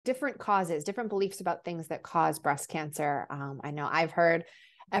different causes, different beliefs about things that cause breast cancer. I know I've heard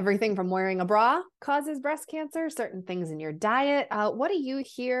everything from wearing a bra causes breast cancer, certain things in your diet. What do you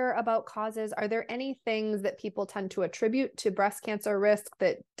hear about causes? Are there any things that people tend to attribute to breast cancer risk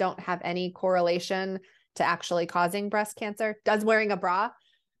that don't have any correlation to actually causing breast cancer? Does wearing a bra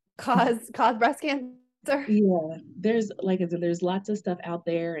cause breast cancer? Yeah, there's like I said, there's lots of stuff out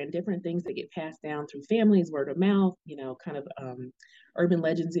there and different things that get passed down through families, word of mouth, kind of urban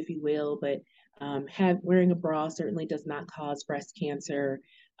legends, if you will. But have wearing a bra certainly does not cause breast cancer.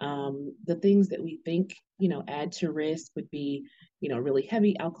 The things that we think, add to risk would be, really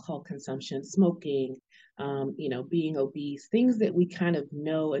heavy alcohol consumption, smoking, being obese, things that we kind of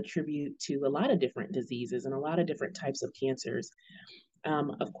know attribute to a lot of different diseases and a lot of different types of cancers.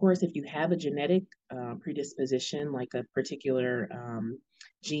 Of course, if you have a genetic predisposition, like a particular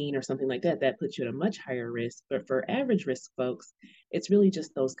gene or something like that, that puts you at a much higher risk. But for average risk folks, it's really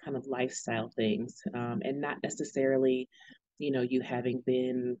just those kind of lifestyle things, and not necessarily, you having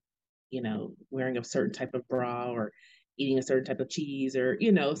been, wearing a certain type of bra or eating a certain type of cheese or,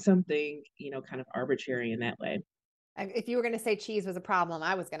 something, kind of arbitrary in that way. If you were going to say cheese was a problem,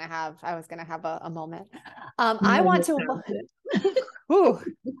 I was going to have a moment. Not I in want to, Wisconsin. ooh,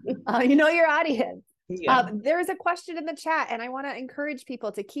 your audience. Yeah. There's a question in the chat, and I want to encourage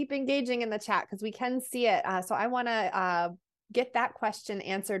people to keep engaging in the chat because we can see it. So I want to get that question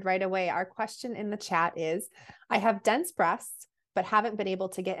answered right away. Our question in the chat is, I have dense breasts, but haven't been able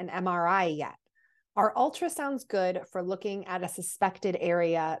to get an MRI yet. Are ultrasounds good for looking at a suspected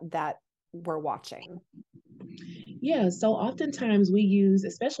area that we're watching? Yeah, so oftentimes we use,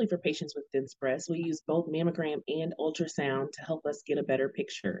 especially for patients with dense breasts, we use both mammogram and ultrasound to help us get a better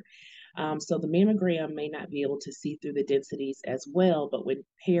picture. So the mammogram may not be able to see through the densities as well, but when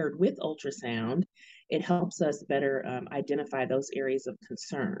paired with ultrasound, it helps us better identify those areas of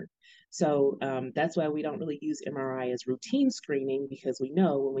concern. So that's why we don't really use MRI as routine screening, because we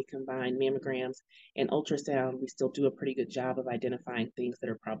know when we combine mammograms and ultrasound, we still do a pretty good job of identifying things that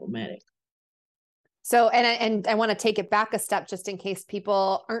are problematic. So, and I want to take it back a step just in case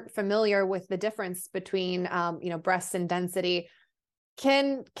people aren't familiar with the difference between, breasts and density.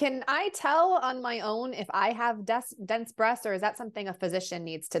 Can I tell on my own if I have dense breasts, or is that something a physician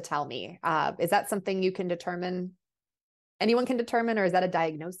needs to tell me? Is that something you can determine? Anyone can determine, or is that a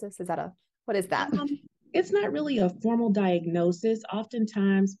diagnosis? What is that? It's not really a formal diagnosis.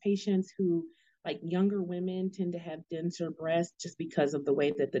 Oftentimes, patients who, like younger women, tend to have denser breasts just because of the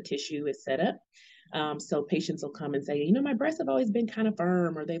way that the tissue is set up. So patients will come and say, my breasts have always been kind of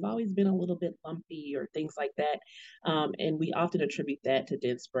firm, or they've always been a little bit lumpy, or things like that. And we often attribute that to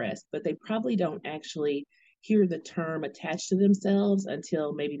dense breasts, but they probably don't actually hear the term attached to themselves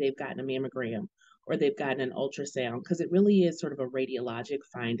until maybe they've gotten a mammogram or they've gotten an ultrasound, because it really is sort of a radiologic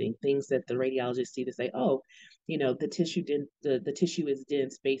finding, things that the radiologists see to say, oh, the tissue is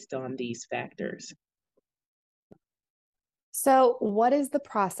dense based on these factors. So what is the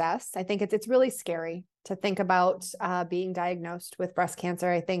process? I think it's really scary to think about being diagnosed with breast cancer.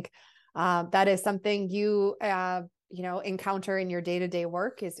 I think that is something you encounter in your day-to-day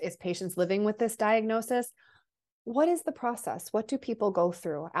work is patients living with this diagnosis. What is the process? What do people go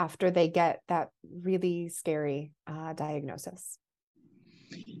through after they get that really scary diagnosis?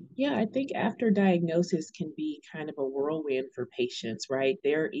 Yeah, I think after diagnosis can be kind of a whirlwind for patients, right?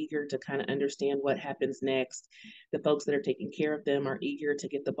 They're eager to kind of understand what happens next. The folks that are taking care of them are eager to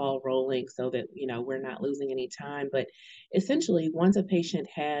get the ball rolling so that, we're not losing any time. But essentially, once a patient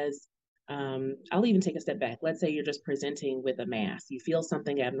has I'll even take a step back. Let's say you're just presenting with a mass. You feel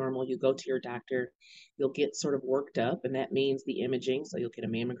something abnormal, you go to your doctor, you'll get sort of worked up, and that means the imaging. So you'll get a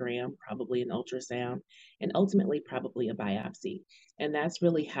mammogram, probably an ultrasound, and ultimately probably a biopsy. And that's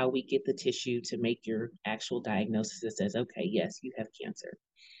really how we get the tissue to make your actual diagnosis that says, okay, yes, you have cancer.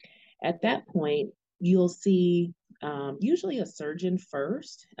 At that point, you'll see usually a surgeon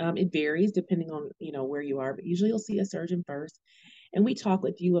first. It varies depending on where you are, but usually you'll see a surgeon first, and we talk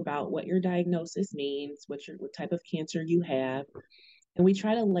with you about what your diagnosis means, what type of cancer you have, and we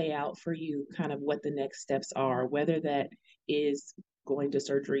try to lay out for you kind of what the next steps are, whether that is going to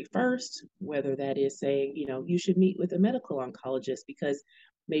surgery first, whether that is saying, you should meet with a medical oncologist because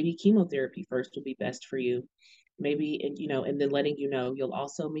maybe chemotherapy first will be best for you. Maybe, and then letting you'll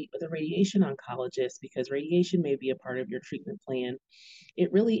also meet with a radiation oncologist because radiation may be a part of your treatment plan.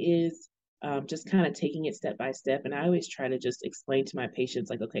 It really is just kind of taking it step by step. And I always try to just explain to my patients,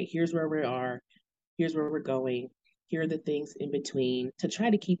 like, okay, here's where we are, here's where we're going, here are the things in between, to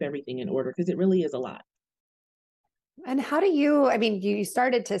try to keep everything in order because it really is a lot. And how do you, I mean, you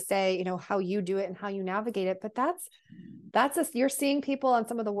started to say, how you do it and how you navigate it, but you're seeing people on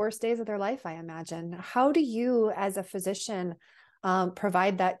some of the worst days of their life, I imagine. How do you, as a physician,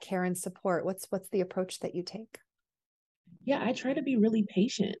 provide that care and support? What's the approach that you take? Yeah, I try to be really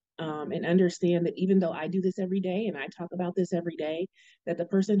patient, and understand that even though I do this every day and I talk about this every day, that the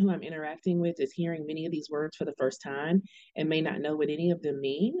person who I'm interacting with is hearing many of these words for the first time and may not know what any of them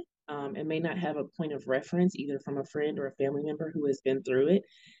mean, and may not have a point of reference either from a friend or a family member who has been through it,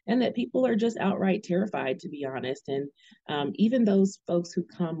 and that people are just outright terrified, to be honest. And even those folks who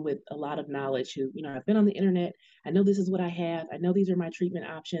come with a lot of knowledge, who, I've been on the internet, I know this is what I have, I know these are my treatment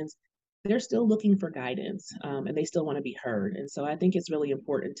options, they're still looking for guidance, and they still want to be heard. And so I think it's really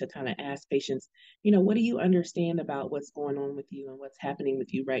important to kind of ask patients, what do you understand about what's going on with you and what's happening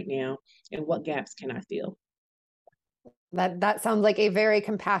with you right now? And what gaps can I fill? That sounds like a very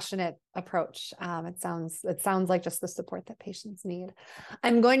compassionate approach. It sounds like just the support that patients need.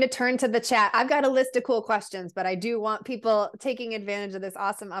 I'm going to turn to the chat. I've got a list of cool questions, but I do want people taking advantage of this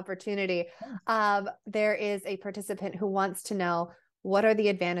awesome opportunity. There is a participant who wants to know, what are the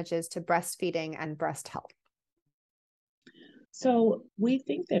advantages to breastfeeding and breast health? So we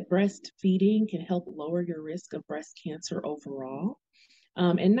think that breastfeeding can help lower your risk of breast cancer overall.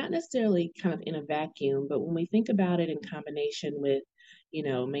 And not necessarily kind of in a vacuum, but when we think about it in combination with,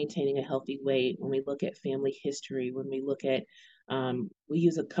 maintaining a healthy weight, when we look at family history, when we look at, we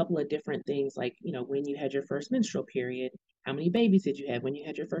use a couple of different things like, when you had your first menstrual period, how many babies did you have when you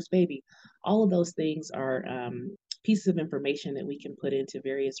had your first baby? All of those things are pieces of information that we can put into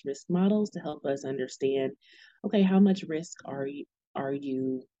various risk models to help us understand, okay, how much risk are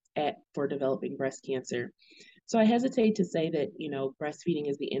you at for developing breast cancer? So I hesitate to say that, breastfeeding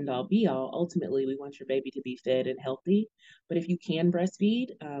is the end all be all. Ultimately, we want your baby to be fed and healthy. But if you can breastfeed,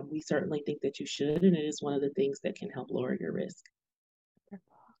 we certainly think that you should. And it is one of the things that can help lower your risk.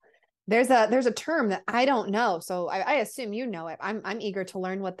 There's a term that I don't know, so I assume you know it. I'm eager to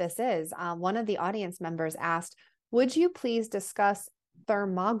learn what this is. One of the audience members asked, "Would you please discuss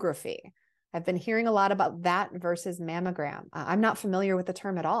thermography?" I've been hearing a lot about that versus mammogram. I'm not familiar with the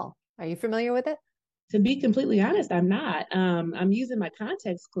term at all. Are you familiar with it? To be completely honest, I'm not. I'm using my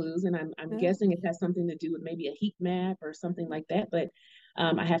context clues, and I'm Yeah. guessing it has something to do with maybe a heat map or something like that. But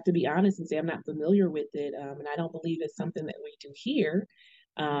I have to be honest and say I'm not familiar with it, and I don't believe it's something that we do here.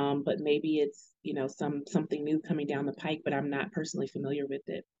 But maybe it's something new coming down the pike, but I'm not personally familiar with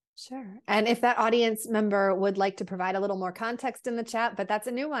it. Sure. And if that audience member would like to provide a little more context in the chat, but that's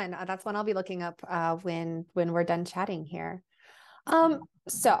a new one. That's one I'll be looking up when we're done chatting here.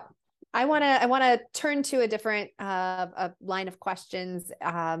 So I want to turn to a different a line of questions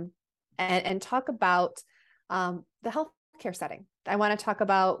and talk about the healthcare setting. I want to talk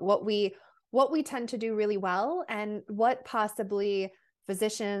about what we tend to do really well and what possibly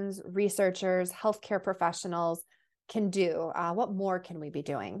physicians, researchers, healthcare professionals can do. What more can we be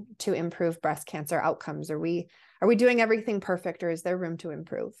doing to improve breast cancer outcomes? Are we doing everything perfect, or is there room to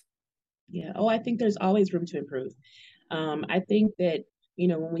improve? Yeah. Oh, I think there's always room to improve. I think that,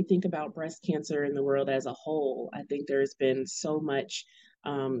 when we think about breast cancer in the world as a whole, I think there's been so much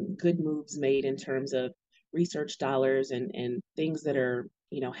good moves made in terms of research dollars and things that are,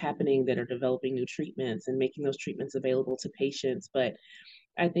 happening, that are developing new treatments and making those treatments available to patients. But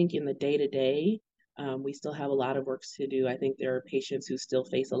I think in the day to day, we still have a lot of work to do. I think there are patients who still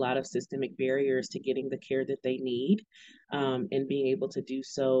face a lot of systemic barriers to getting the care that they need, and being able to do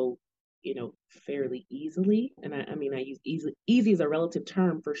so, fairly easily. And I mean, I use easy as a relative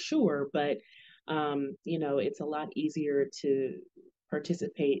term for sure, but, it's a lot easier to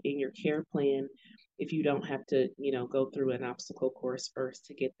participate in your care plan if you don't have to, go through an obstacle course first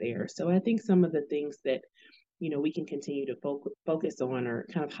to get there. So I think some of the things that we can continue to focus on are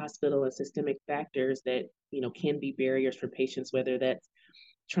kind of hospital and systemic factors that, can be barriers for patients, whether that's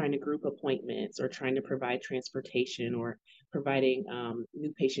trying to group appointments or trying to provide transportation or providing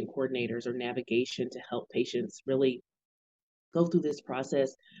new patient coordinators or navigation to help patients really go through this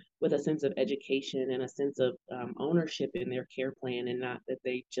process with a sense of education and a sense of ownership in their care plan, and not that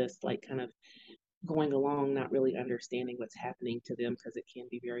they just like kind of going along, not really understanding what's happening to them, because it can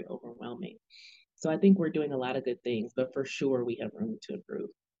be very overwhelming. So I think we're doing a lot of good things, but for sure we have room to improve.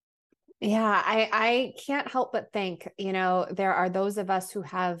 Yeah, I can't help but think, there are those of us who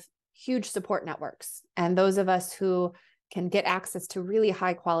have huge support networks and those of us who can get access to really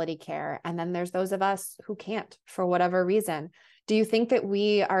high quality care. And then there's those of us who can't for whatever reason. Do you think that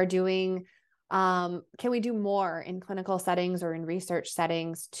we are doing, can we do more in clinical settings or in research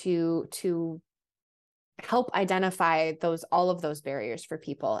settings to help identify all of those barriers for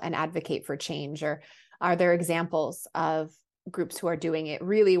people and advocate for change? Or Are there examples of groups who are doing it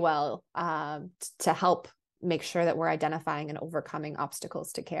really well to help make sure that we're identifying and overcoming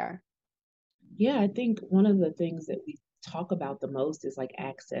obstacles to care? Yeah, I think one of the things that we talk about the most is like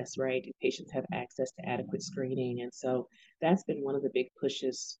access, right? Do patients have access to adequate screening? And so that's been one of the big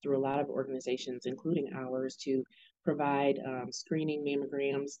pushes through a lot of organizations, including ours, to provide screening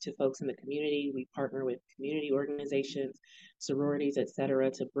mammograms to folks in the community. We partner with community organizations, sororities, et cetera,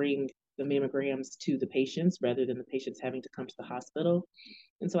 to bring the mammograms to the patients rather than the patients having to come to the hospital.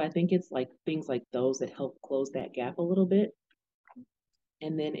 And so I think it's like things like those that help close that gap a little bit.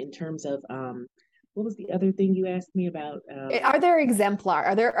 And then in terms of what was the other thing you asked me about? Are there exemplar?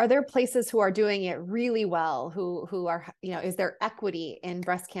 Are there places who are doing it really well? Who are, is there equity in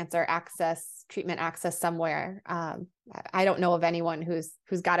breast cancer access, treatment access somewhere? I don't know of anyone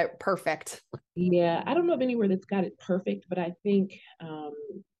who's got it perfect. Yeah, I don't know of anywhere that's got it perfect, but I think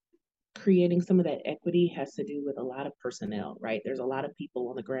creating some of that equity has to do with a lot of personnel, right? There's a lot of people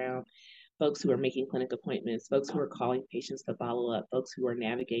on the ground, folks who are making clinic appointments, folks who are calling patients to follow up, folks who are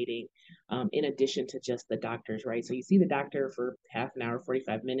navigating, in addition to just the doctors, right? So you see the doctor for half an hour,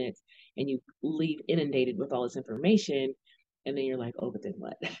 45 minutes, and you leave inundated with all this information. And then you're like, oh, but then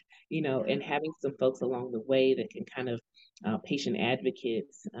what? And having some folks along the way that can kind of patient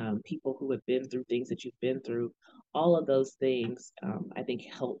advocates, people who have been through things that you've been through, all of those things, I think,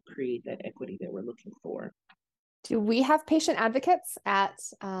 help create that equity that we're looking for. Do we have patient advocates at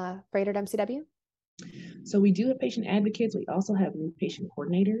Brainerd MCW? So we do have patient advocates. We also have new patient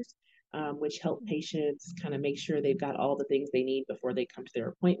coordinators, which help patients kind of make sure they've got all the things they need before they come to their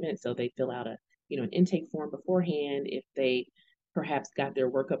appointment. So they fill out an intake form beforehand. If they perhaps got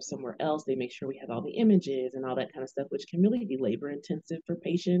their workup somewhere else, they make sure we have all the images and all that kind of stuff, which can really be labor intensive for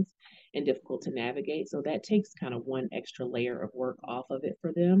patients and difficult to navigate. So that takes kind of one extra layer of work off of it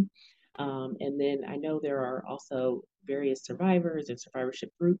for them. And then I know there are also various survivors and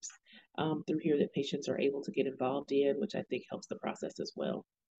survivorship groups through here that patients are able to get involved in, which I think helps the process as well.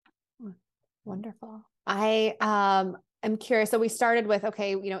 Wonderful. I am curious. So we started with,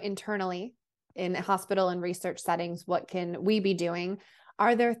 okay, internally in hospital and research settings, what can we be doing?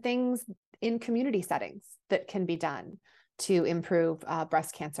 Are there things in community settings that can be done to improve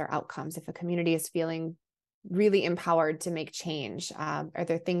breast cancer outcomes? If a community is feeling really empowered to make change, are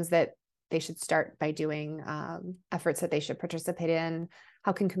there things that they should start by doing, efforts that they should participate in?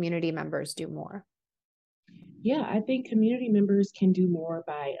 How can community members do more? Yeah, I think community members can do more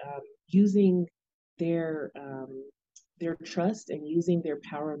by using their their trust and using their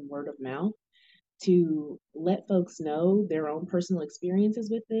power and word of mouth to let folks know their own personal experiences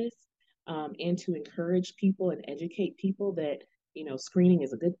with this, and to encourage people and educate people that screening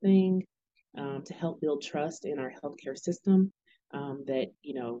is a good thing, to help build trust in our healthcare system, that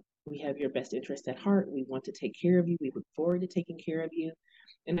we have your best interest at heart. We want to take care of you. We look forward to taking care of you.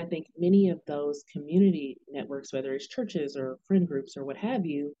 And I think many of those community networks, whether it's churches or friend groups or what have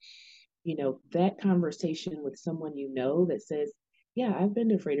you, that conversation with someone that says, yeah, I've been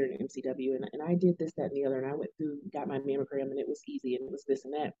to Freighter and MCW, and I did this, that, and the other, and I went through, got my mammogram, and it was easy, and it was this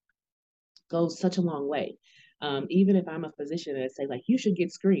and that, goes such a long way. Even if I'm a physician and I say, like, you should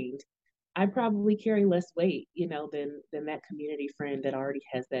get screened, I probably carry less weight, than that community friend that already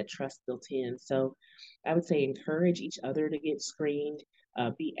has that trust built in. So I would say encourage each other to get screened,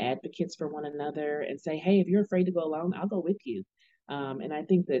 be advocates for one another, and say, hey, if you're afraid to go alone, I'll go with you. And I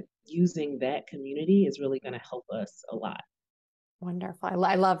think that using that community is really going to help us a lot. Wonderful.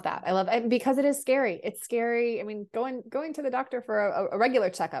 I love that. I love it because it is scary. It's scary. I mean, going to the doctor for a regular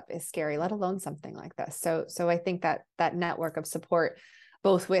checkup is scary, let alone something like this. So I think that network of support,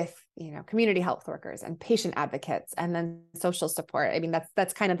 both with, community health workers and patient advocates, and then social support. I mean,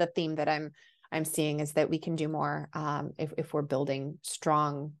 that's kind of the theme that I'm seeing, is that we can do more, if we're building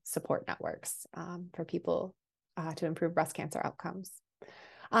strong support networks, for people, to improve breast cancer outcomes.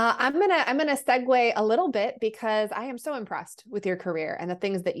 I'm gonna segue a little bit, because I am so impressed with your career and the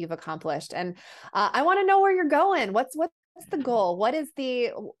things that you've accomplished, and I want to know where you're going. What's the goal? What is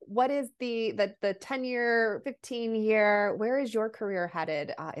the 10-year, 15-year? Where is your career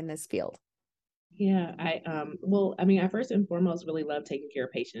headed in this field? Yeah, well, I mean, I first and foremost really love taking care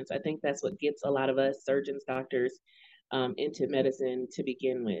of patients. I think that's what gets a lot of us surgeons, doctors, into medicine to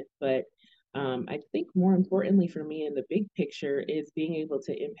begin with. But I think more importantly for me in the big picture is being able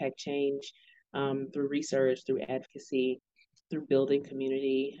to impact change, through research, through advocacy, through building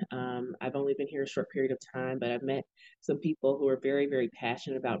community. I've only been here a short period of time, but I've met some people who are very, very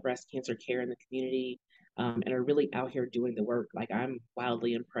passionate about breast cancer care in the community, and are really out here doing the work. Like, I'm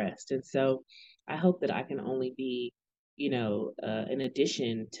wildly impressed. And so I hope that I can only be, in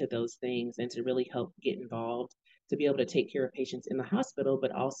addition to those things, and to really help get involved, to be able to take care of patients in the hospital,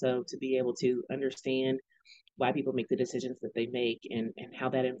 but also to be able to understand why people make the decisions that they make, and how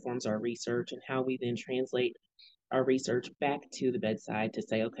that informs our research, and how we then translate our research back to the bedside to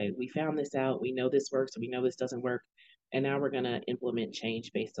say, okay, we found this out, we know this works, we know this doesn't work, and now we're going to implement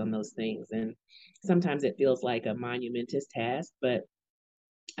change based on those things. And sometimes it feels like a monumentous task, but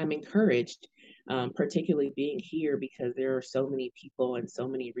I'm encouraged, particularly being here, because there are so many people and so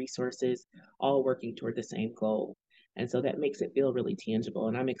many resources all working toward the same goal. And so that makes it feel really tangible.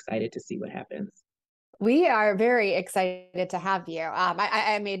 And I'm excited to see what happens. We are very excited to have you.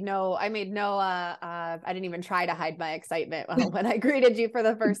 I didn't even try to hide my excitement when I greeted you for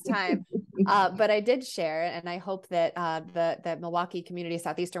the first time. But I did share, and I hope that the Milwaukee community,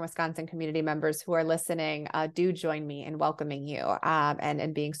 Southeastern Wisconsin community members who are listening do join me in welcoming you,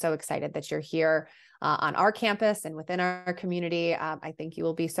 and being so excited that you're here on our campus and within our community. I think you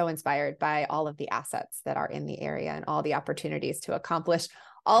will be so inspired by all of the assets that are in the area and all the opportunities to accomplish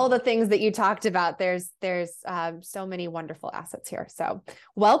all the things that you talked about. There's so many wonderful assets here. So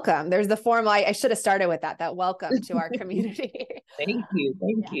welcome. There's the form. I should have started with that welcome to our community. Thank you.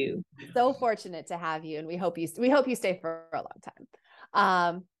 Thank you. So fortunate to have you. And we hope you stay for a long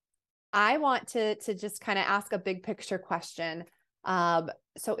time. I want to just kind of ask a big picture question.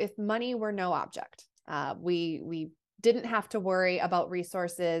 So if money were no object, we didn't have to worry about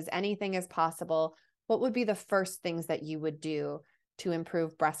resources, anything is possible, what would be the first things that you would do to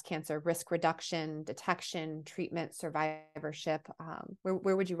improve breast cancer risk reduction, detection, treatment, survivorship?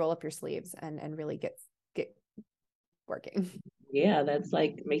 Where would you roll up your sleeves and really get working? Yeah, that's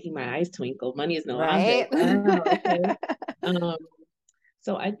like making my eyes twinkle. Money is no Right. object. Oh, okay.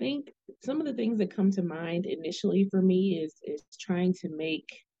 So I think some of the things that come to mind initially for me is trying to make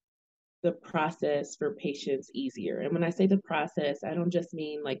the process for patients easier. And when I say the process, I don't just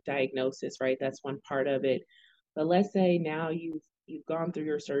mean like diagnosis, right? That's one part of it. But let's say now you've gone through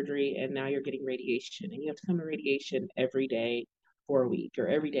your surgery and now you're getting radiation, and you have to come to radiation every day for a week, or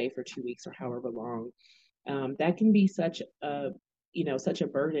every day for 2 weeks, or however long. That can be such a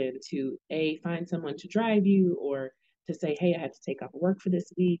burden to find someone to drive you, or to say, hey, I have to take off work for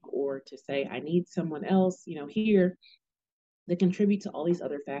this week, or to say I need someone else, here, that contribute to all these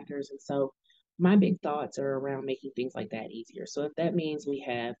other factors. And so my big thoughts are around making things like that easier. So if that means we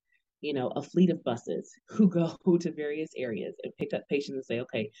have, a fleet of buses who go to various areas and pick up patients and say,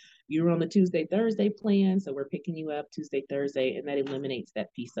 okay, you're on the Tuesday, Thursday plan, so we're picking you up Tuesday, Thursday, and that eliminates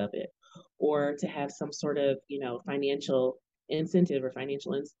that piece of it. Or to have some sort of, financial incentive or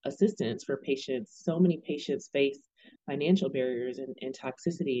financial assistance for patients. So many patients face financial barriers and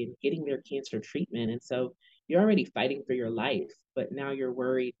toxicity in getting their cancer treatment. And so you're already fighting for your life, but now you're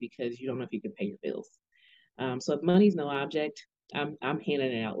worried because you don't know if you can pay your bills. So if money's no object, I'm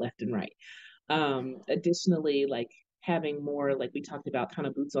handing it out left and right. Additionally, like having more, like we talked about, kind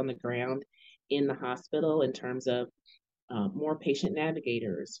of boots on the ground in the hospital, in terms of more patient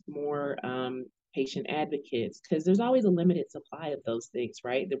navigators, more patient advocates, because there's always a limited supply of those things,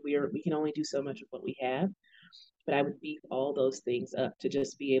 right? That we can only do so much of what we have. But I would beef all those things up to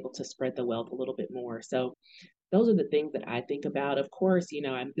just be able to spread the wealth a little bit more. So those are the things that I think about. Of course,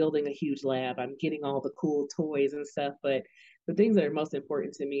 I'm building a huge lab, I'm getting all the cool toys and stuff, but the things that are most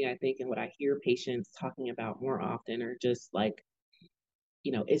important to me, I think, and what I hear patients talking about more often, are just like,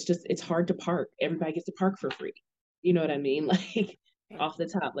 it's hard to park. Everybody gets to park for free. You know what I mean? Like, off the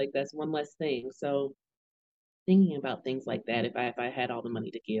top, like that's one less thing. So thinking about things like that, if I had all the money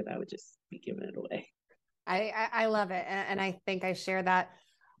to give, I would just be giving it away. I love it. And I think I share that.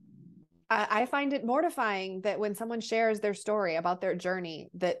 I find it mortifying that when someone shares their story about their journey,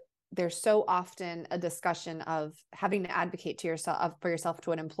 that there's so often a discussion of having to advocate for yourself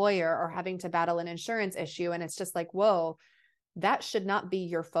to an employer, or having to battle an insurance issue. And it's just like, whoa, that should not be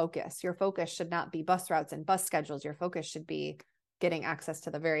your focus. Your focus should not be bus routes and bus schedules. Your focus should be getting access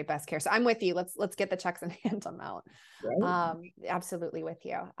to the very best care. So I'm with you. Let's get the checks and hand them out. Right. Absolutely with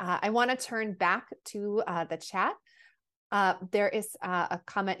you. I want to turn back to the chat. There is a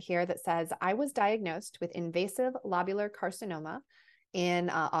comment here that says, I was diagnosed with invasive lobular carcinoma in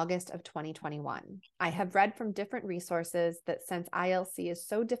August of 2021. I have read from different resources that since ILC is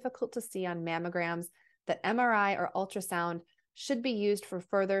so difficult to see on mammograms, that MRI or ultrasound should be used for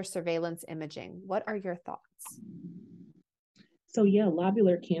further surveillance imaging. What are your thoughts? So yeah,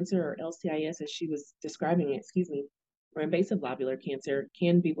 lobular cancer, or LCIS as she was describing it, excuse me, or invasive lobular cancer,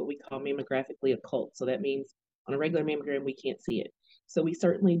 can be what we call mammographically occult. So that means on a regular mammogram, we can't see it. So we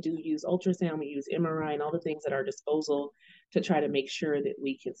certainly do use ultrasound, we use MRI, and all the things at our disposal to try to make sure that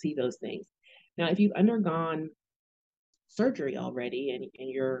we can see those things. Now, if you've undergone surgery already and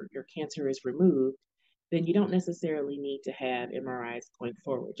your cancer is removed, then you don't necessarily need to have MRIs going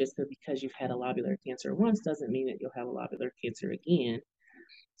forward. Just because you've had a lobular cancer once doesn't mean that you'll have a lobular cancer again.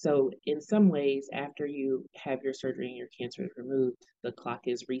 So, in some ways, after you have your surgery and your cancer is removed, the clock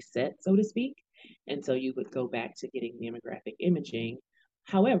is reset, so to speak. And so you would go back to getting mammographic imaging.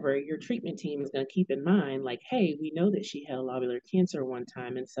 However, your treatment team is going to keep in mind, like, hey, we know that she had a lobular cancer one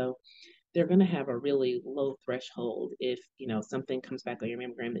time. And so they're going to have a really low threshold if something comes back on your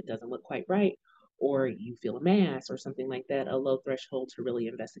mammogram that doesn't look quite right, or you feel a mass or something like that, a low threshold to really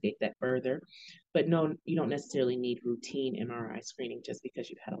investigate that further. But no, you don't necessarily need routine MRI screening just because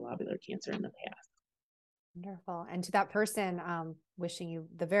you've had a lobular cancer in the past. Wonderful. And to that person, wishing you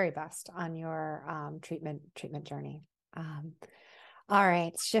the very best on your treatment journey. All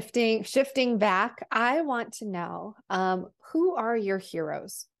right, shifting back, I want to know who are your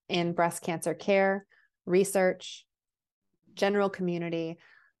heroes in breast cancer care, research, general community?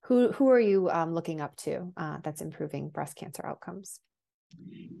 Who are you looking up to that's improving breast cancer outcomes?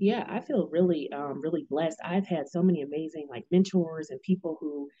 Yeah, I feel really, really blessed. I've had so many amazing like mentors and people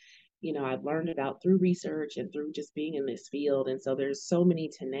who, I've learned about through research and through just being in this field. And so there's so many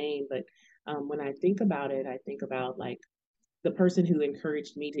to name. But when I think about it, I think about like the person who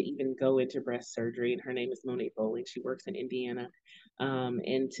encouraged me to even go into breast surgery, and her name is Monet Bowling. She works in Indiana.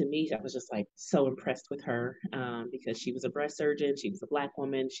 And to me, I was just like so impressed with her because she was a breast surgeon. She was a Black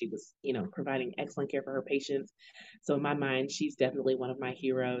woman. She was, providing excellent care for her patients. So in my mind, she's definitely one of my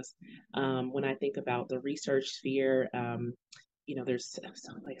heroes. When I think about the research sphere, there's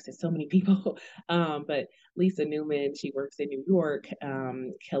like I said, so many people. But Lisa Newman, she works in New York.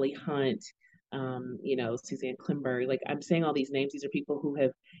 Kelly Hunt, Suzanne Klimberg. Like I'm saying all these names, these are people who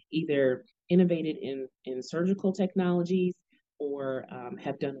have either innovated in surgical technologies or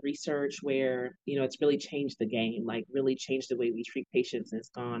have done research where, it's really changed the game, like really changed the way we treat patients. And it's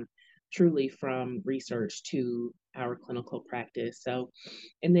gone truly from research to our clinical practice. So,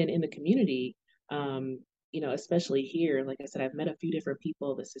 and then in the community, especially here, like I said, I've met a few different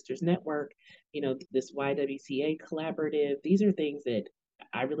people, the Sisters Network, this YWCA collaborative. These are things that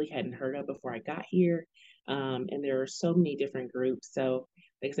I really hadn't heard of before I got here. And there are so many different groups. So,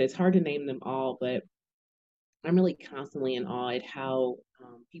 like I said, it's hard to name them all, but I'm really constantly in awe at how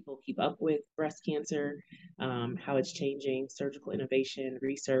people keep up with breast cancer, how it's changing, surgical innovation,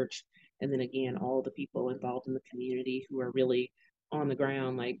 research, and then again, all the people involved in the community who are really on the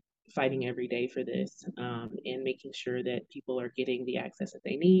ground, like fighting every day for this and making sure that people are getting the access that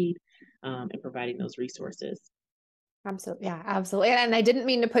they need and providing those resources. Absolutely. Yeah, absolutely. And I didn't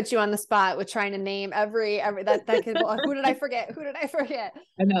mean to put you on the spot with trying to name every that could, well, who did I forget? Who did I forget?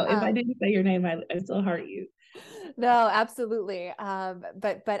 I know if I didn't say your name, I still heart you. No, absolutely.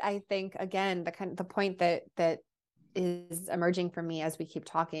 But I think again, the point that is emerging for me as we keep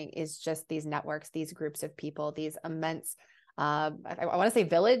talking is just these networks, these groups of people, these immense, I want to say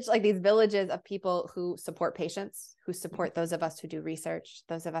village, like these villages of people who support patients, who support those of us who do research,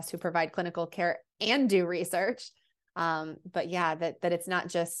 those of us who provide clinical care and do research. But yeah, that it's not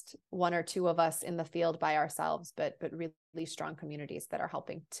just one or two of us in the field by ourselves, but really strong communities that are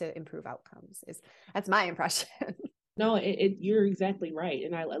helping to improve outcomes. That's my impression. No, you're exactly right.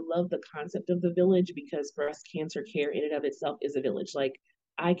 And I love the concept of the village because breast cancer care in and of itself is a village. Like,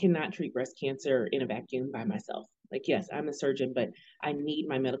 I cannot treat breast cancer in a vacuum by myself. Like, yes, I'm a surgeon, but I need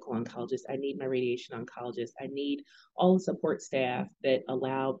my medical oncologist. I need my radiation oncologist. I need all the support staff that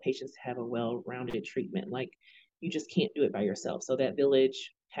allow patients to have a well rounded treatment. Like, you just can't do it by yourself. So, that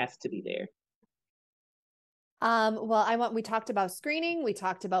village has to be there. Well, we talked about screening, we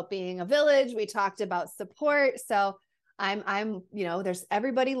talked about being a village, we talked about support. So there's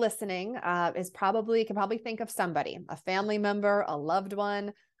everybody listening, can probably think of somebody, a family member, a loved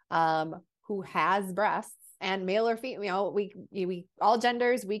one, who has breasts, and male or female, we all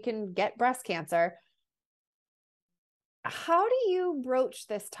genders, we can get breast cancer. How do you broach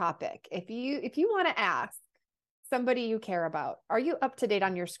this topic? If you want to ask somebody you care about, are you up to date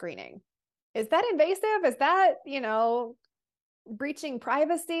on your screening? Is that invasive? Is that, breaching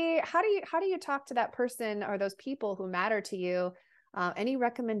privacy? How do you talk to that person or those people who matter to you? Any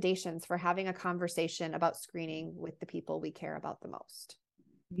recommendations for having a conversation about screening with the people we care about the most?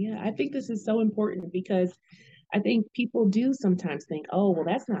 Yeah, I think this is so important because I think people do sometimes think, oh, well,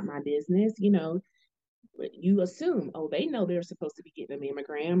 that's not my business. You assume, oh, they know they're supposed to be getting a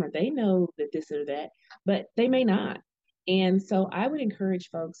mammogram or they know that this or that, but they may not. And so I would encourage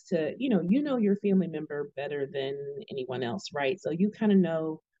folks to, your family member better than anyone else, right? So you kind of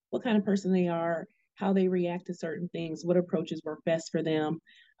know what kind of person they are, how they react to certain things, what approaches work best for them.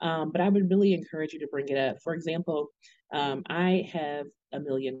 But I would really encourage you to bring it up. For example, I have a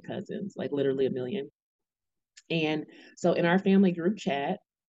million cousins, like literally a million. And so in our family group chat,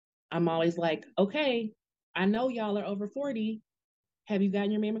 I'm always like, okay, I know y'all are over 40. Have you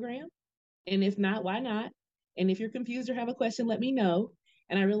gotten your mammogram? And if not, why not? And if you're confused or have a question, let me know.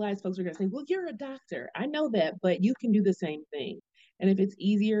 And I realize folks are going to say, well, you're a doctor. I know that, but you can do the same thing. And if it's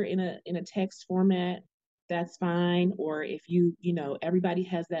easier in a text format, that's fine. Or if everybody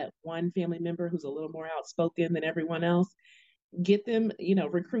has that one family member who's a little more outspoken than everyone else, get them,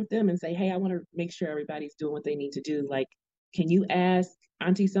 recruit them and say, hey, I want to make sure everybody's doing what they need to do. Like, can you ask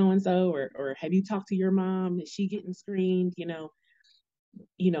Auntie so and so, or have you talked to your mom? Is she getting screened?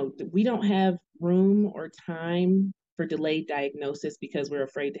 We don't have room or time for delayed diagnosis because we're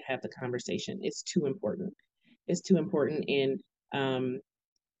afraid to have the conversation. It's too important. It's too important. And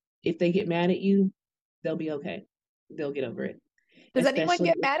if they get mad at you, they'll be okay. They'll get over it. Does anyone Especially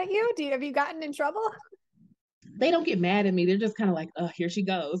get mad at you? Have you gotten in trouble? they don't get mad at me. They're just kind of like, oh, here she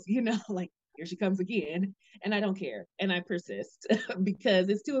goes, like here she comes again. And I don't care. And I persist because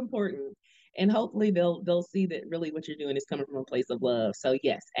it's too important. And hopefully they'll see that really what you're doing is coming from a place of love. So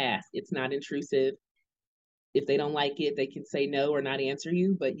yes, ask. It's not intrusive. If they don't like it, they can say no or not answer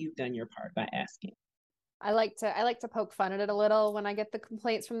you, but you've done your part by asking. I like to poke fun at it a little when I get the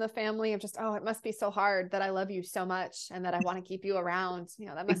complaints from the family of just, oh, it must be so hard that I love you so much and that I want to keep you around.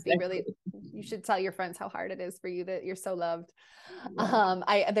 That must be really, you should tell your friends how hard it is for you that you're so loved.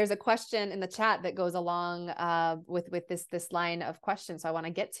 There's a question in the chat that goes along with this line of questions. So I want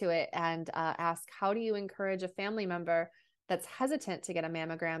to get to it and ask, how do you encourage a family member that's hesitant to get a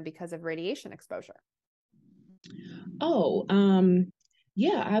mammogram because of radiation exposure? Oh,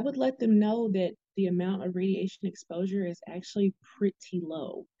 yeah, I would let them know that the amount of radiation exposure is actually pretty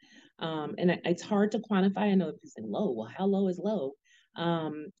low. And it's hard to quantify. I know people say low. Well, how low is low?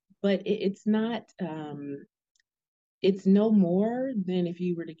 Um, but it's not, it's no more than if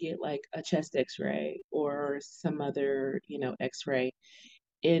you were to get like a chest x-ray or some other, x-ray.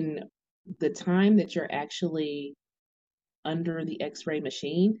 In the time that you're actually under the x-ray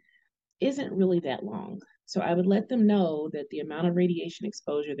machine, isn't really that long. So I would let them know that the amount of radiation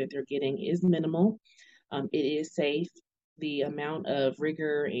exposure that they're getting is minimal. It is safe. The amount of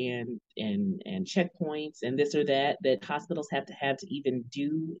rigor and checkpoints and this or that hospitals have to even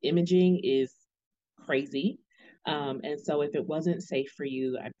do imaging is crazy. And so if it wasn't safe for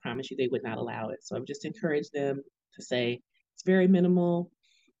you, I promise you they would not allow it. So I've just encouraged them to say it's very minimal.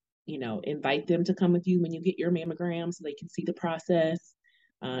 Invite them to come with you when you get your mammogram so they can see the process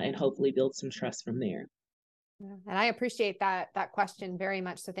and hopefully build some trust from there. Yeah. And I appreciate that question very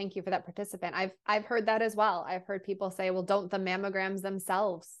much. So thank you for that participant. I've heard that as well. I've heard people say, well, don't the mammograms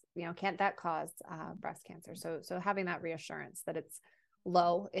themselves, can't that cause breast cancer? So having that reassurance that it's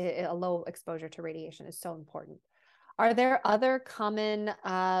low, a low exposure to radiation is so important. Are there other common,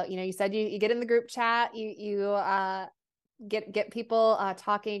 you said you get in the group chat, you get people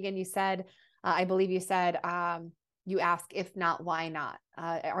talking, and you said, I believe you said, you ask, if not, why not?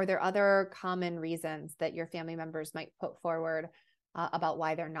 Are there other common reasons that your family members might put forward about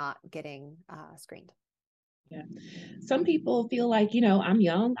why they're not getting screened? Yeah. Some people feel like, I'm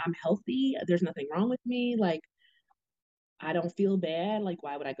young, I'm healthy, there's nothing wrong with me. Like, I don't feel bad. Like,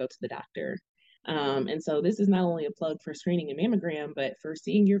 why would I go to the doctor? And so this is not only a plug for screening and mammogram, but for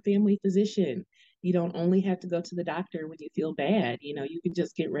seeing your family physician. You don't only have to go to the doctor when you feel bad. You can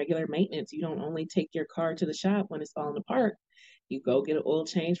just get regular maintenance. You don't only take your car to the shop when it's falling apart. You go get an oil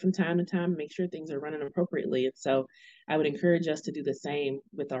change from time to time, make sure things are running appropriately. And so I would encourage us to do the same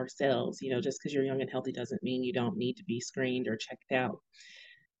with ourselves. Just because you're young and healthy doesn't mean you don't need to be screened or checked out.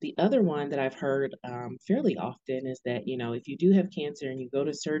 The other one that I've heard fairly often is that, if you do have cancer and you go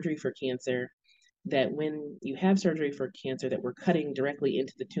to surgery for cancer, that when you have surgery for cancer, that we're cutting directly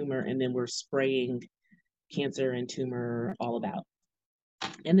into the tumor and then we're spraying cancer and tumor all about.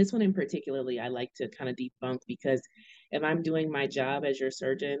 And this one in particularly, I like to kind of debunk because if I'm doing my job as your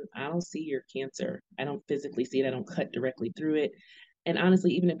surgeon, I don't see your cancer. I don't physically see it. I don't cut directly through it. And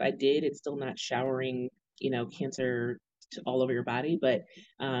honestly, even if I did, it's still not showering, cancer all over your body. But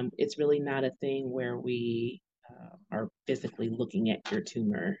it's really not a thing where we are physically looking at your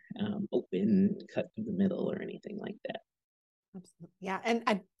tumor open, cut through the middle, or anything like that. Absolutely. Yeah.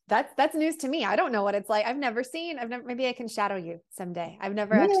 And that's news to me. I don't know what it's like. Maybe I can shadow you someday. I've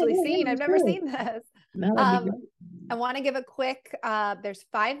never seen this. No, that'd be great. I want to give a quick, there's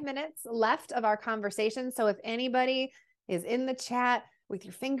 5 minutes left of our conversation. So if anybody is in the chat with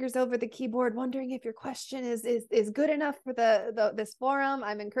your fingers over the keyboard, wondering if your question is good enough for this forum,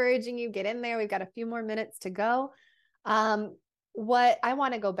 I'm encouraging you, get in there. We've got a few more minutes to go. What I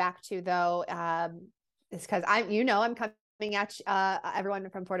want to go back to though, is because I'm coming at everyone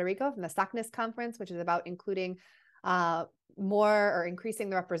from Puerto Rico from the SACNIS conference, which is about including more or increasing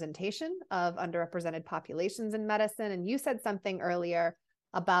the representation of underrepresented populations in medicine. And you said something earlier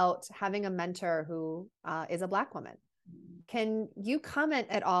about having a mentor who is a Black woman. Can you comment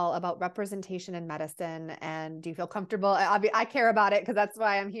at all about representation in medicine? And do you feel comfortable? I care about it because that's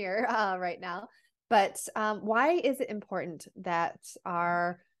why I'm here right now. But why is it important that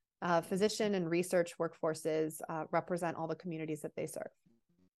our physician and research workforces represent all the communities that they serve?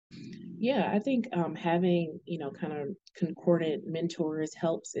 Yeah, I think having, kind of concordant mentors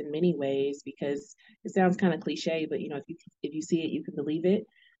helps in many ways because it sounds kind of cliche, but if you see it, you can believe it.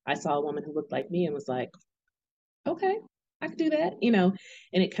 I saw a woman who looked like me and was like, okay, I could do that, and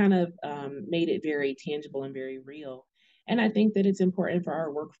it kind of made it very tangible and very real. And I think that it's important for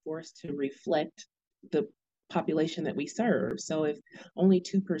our workforce to reflect the population that we serve. So if only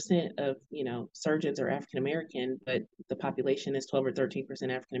 2% of, surgeons are African American, but the population is 12 or 13%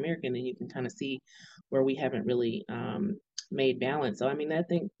 African American, then you can kind of see where we haven't really made balance. So, I mean, I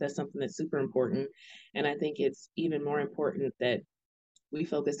think that's something that's super important. And I think it's even more important that we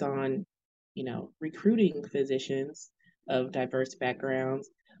focus on, recruiting physicians of diverse backgrounds,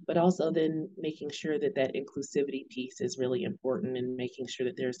 but also then making sure that that inclusivity piece is really important and making sure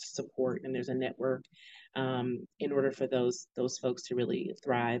that there's support and there's a network in order for those folks to really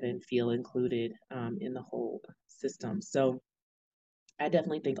thrive and feel included in the whole system. So I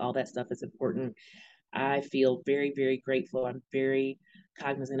definitely think all that stuff is important. I feel very, very grateful. I'm very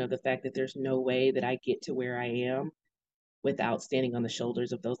cognizant of the fact that there's no way that I get to where I am without standing on the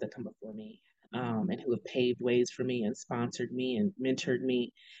shoulders of those that come before me, and who have paved ways for me and sponsored me and mentored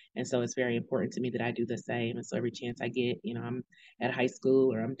me. And so it's very important to me that I do the same. And so every chance I get, I'm at high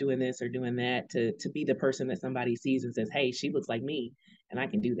school or I'm doing this or doing that to be the person that somebody sees and says, hey, she looks like me and I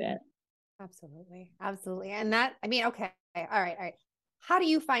can do that. Absolutely. Absolutely. And that, I mean, okay. All right. All right. How do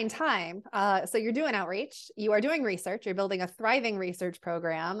you find time? So you're doing outreach, you are doing research, you're building a thriving research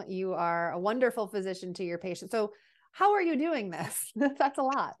program, you are a wonderful physician to your patients. So how are you doing this? That's a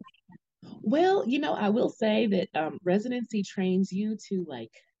lot. Well, I will say that residency trains you to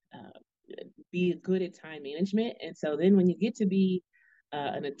uh, be good at time management. And so then when you get to be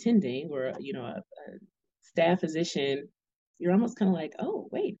an attending or, a staff physician, you're almost kind of like, oh,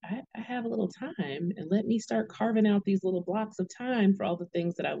 wait, I have a little time and let me start carving out these little blocks of time for all the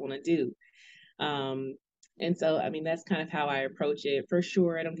things that I want to do. Um, and so, I mean, that's kind of how I approach it. For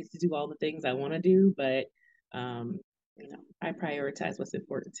sure, I don't get to do all the things I want to do, but, um, I prioritize what's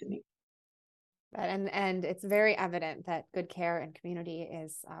important to me. And it's very evident that good care and community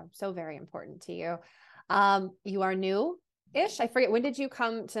is so very important to you. You are new-ish. I forget, when did you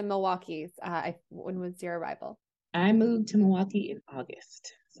come to Milwaukee? When was your arrival? I moved to Milwaukee in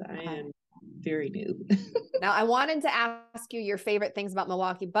August, so I Okay. am very new. Now, I wanted to ask you your favorite things about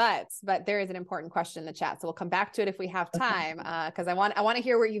Milwaukee, but there is an important question in the chat, so we'll come back to it if we have Okay. time, because I want to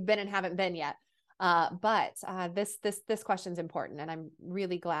hear where you've been and haven't been yet. This question is important, and I'm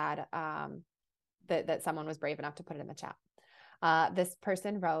really glad that someone was brave enough to put it in the chat. This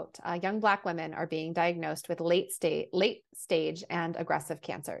person wrote, young Black women are being diagnosed with late stage and aggressive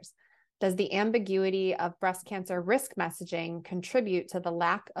cancers. Does the ambiguity of breast cancer risk messaging contribute to the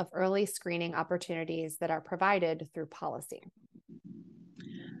lack of early screening opportunities that are provided through policy?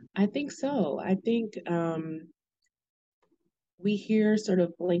 I think so. I think we hear sort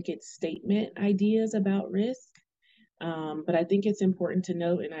of blanket statement ideas about risk, but I think it's important to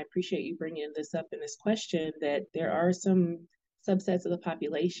note, and I appreciate you bringing this up in this question, that there are some subsets of the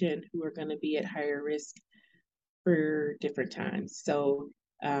population who are going to be at higher risk for different times. So,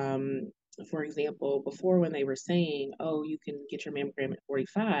 um, for example, before when they were saying, oh, you can get your mammogram at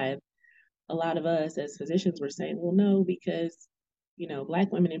 45, a lot of us as physicians were saying, well, no, because,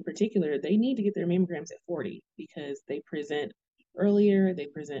 Black women in particular, they need to get their mammograms at 40 because they present earlier, they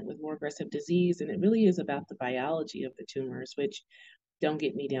present with more aggressive disease, and it really is about the biology of the tumors, which don't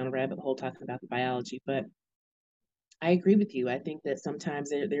get me down a rabbit hole talking about the biology, but I agree with you. I think that sometimes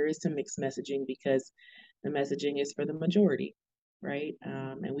there is some mixed messaging because the messaging is for the majority, right?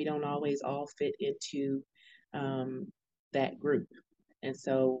 And we don't always all fit into that group. And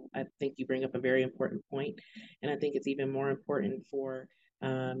so I think you bring up a very important point. And I think it's even more important for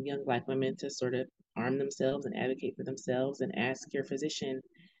young Black women to sort of arm themselves and advocate for themselves and ask your physician,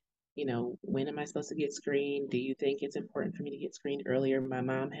 when am I supposed to get screened? Do you think it's important for me to get screened earlier? My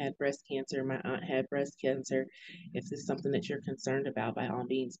mom had breast cancer. My aunt had breast cancer. If this is something that you're concerned about, by all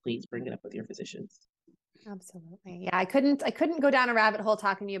means, please bring it up with your physicians. Absolutely. Yeah. I couldn't go down a rabbit hole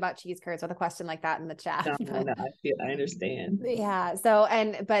talking to you about cheese curds with a question like that in the chat. No, But no, I understand. yeah.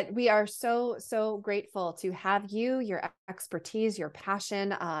 But we are so grateful to have you, your expertise, your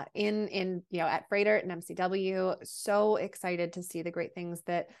passion, at Freighter and MCW. So excited to see the great things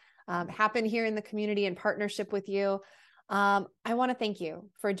that happen here in the community in partnership with you. I want to thank you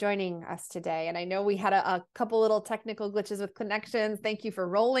for joining us today. And I know we had a couple little technical glitches with connections. Thank you for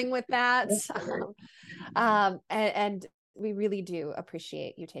rolling with that. And we really do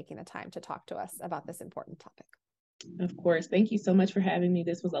appreciate you taking the time to talk to us about this important topic. Of course. Thank you so much for having me.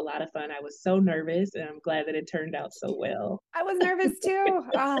 This was a lot of fun. I was so nervous, and I'm glad that it turned out so well. I was nervous too.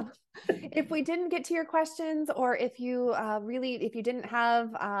 If we didn't get to your questions, or if you if you didn't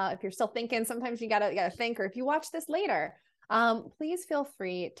have, if you're still thinking, sometimes you gotta think, or if you watch this later, please feel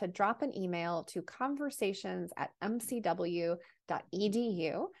free to drop an email to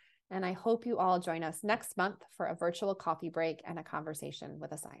conversations@mcw.edu. And I hope you all join us next month for a virtual coffee break and a conversation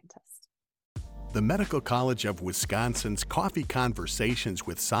with a scientist. The Medical College of Wisconsin's Coffee Conversations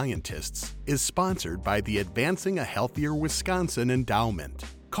with Scientists is sponsored by the Advancing a Healthier Wisconsin Endowment.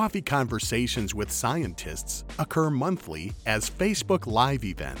 Coffee Conversations with Scientists occur monthly as Facebook Live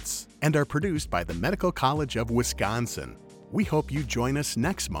events and are produced by the Medical College of Wisconsin. We hope you join us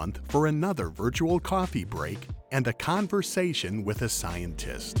next month for another virtual coffee break and a conversation with a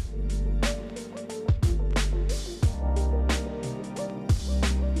scientist.